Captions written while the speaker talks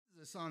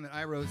A song that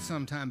I wrote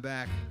some time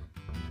back,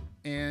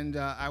 and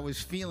I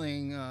was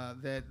feeling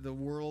that the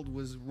world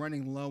was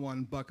running low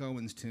on Buck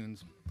Owens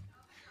tunes.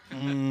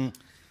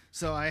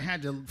 So I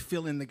had to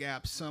fill in the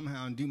gaps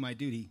somehow and do my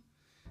duty.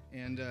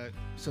 And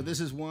so this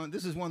is one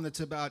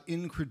that's about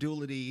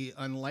incredulity,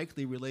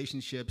 unlikely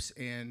relationships,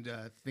 and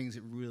things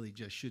that really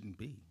just shouldn't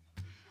be.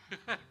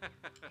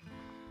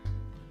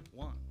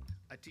 One,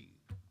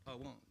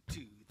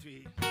 two,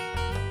 three.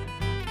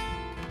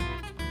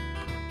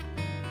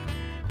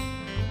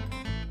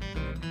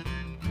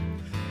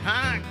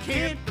 I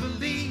can't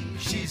believe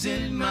she's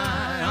in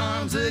my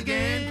arms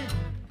again.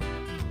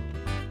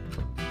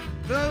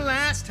 The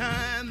last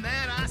time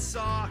that I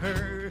saw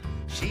her,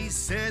 she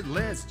said,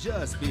 let's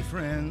just be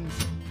friends.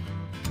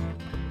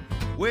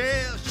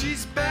 Well,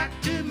 she's back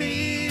to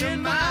me to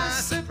my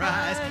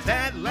surprise.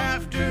 That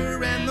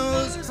laughter and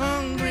those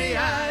hungry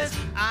eyes.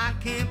 I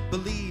can't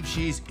believe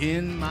she's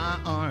in my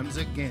arms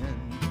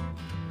again.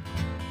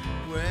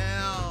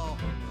 Well,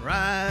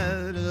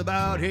 right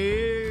about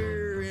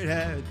here it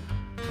had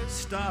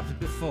stopped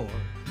before.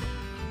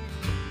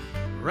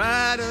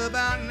 Right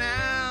about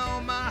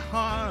now my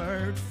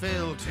heart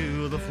fell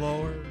to the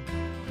floor.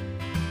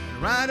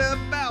 And right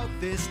about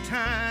this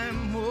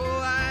time,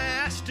 oh, I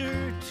asked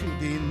her to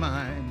be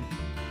mine,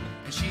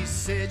 and she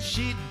said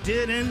she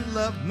didn't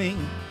love me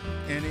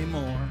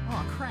anymore.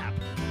 Oh crap.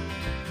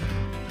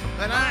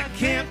 But I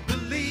can't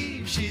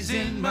believe she's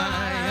in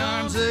my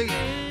arms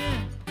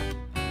again.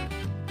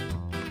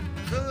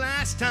 The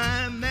last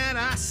time that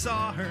I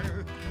saw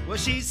her, well,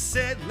 she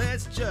said,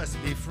 let's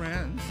just be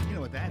friends. You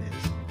know what that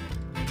is.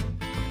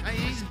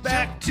 He's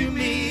back to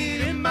me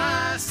in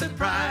my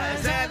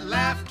surprise. That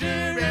laughter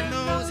and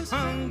those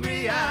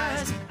hungry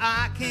eyes.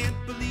 I can't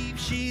believe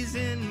she's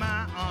in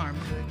my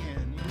arms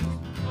again.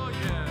 Oh,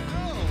 yeah.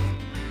 Oh.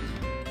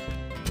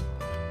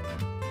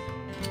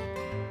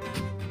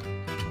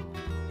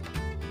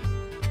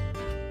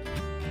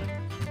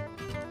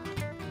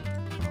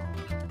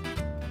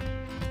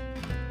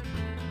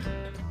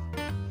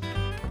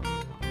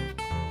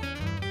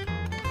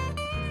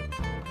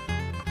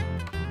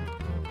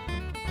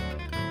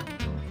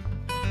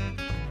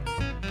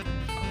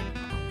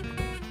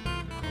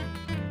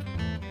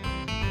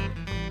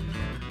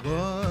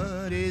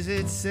 What is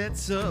it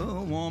sets a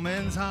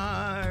woman's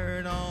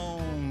heart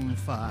on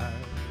fire?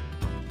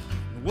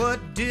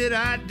 What did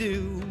I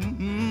do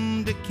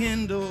to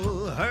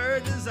kindle her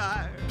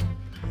desire?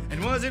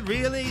 And was it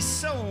really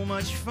so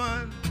much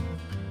fun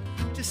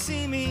to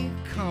see me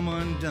come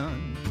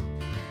undone?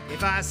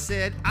 If I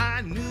said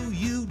I knew,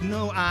 you'd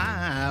know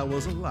I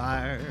was a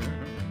liar.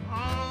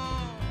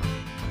 Oh,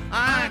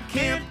 I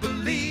can't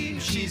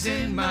believe she's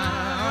in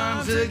my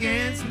arms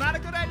again. It's not a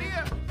good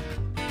idea.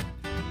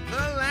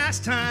 The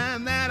last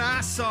time that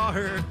I saw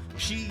her,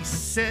 she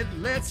said,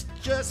 let's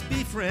just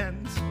be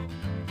friends.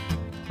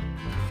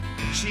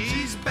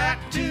 She's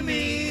back to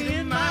me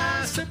in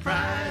my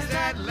surprise.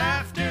 That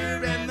laughter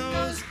and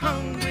those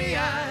hungry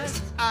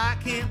eyes. I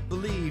can't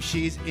believe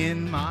she's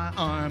in my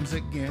arms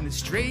again. It's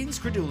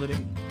strange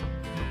credulity.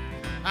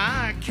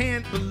 I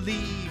can't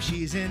believe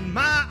she's in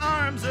my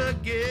arms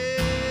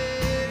again.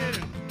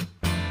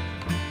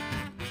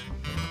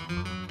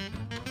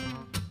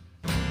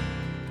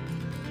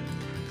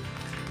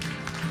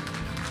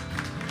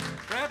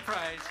 Grand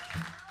prize.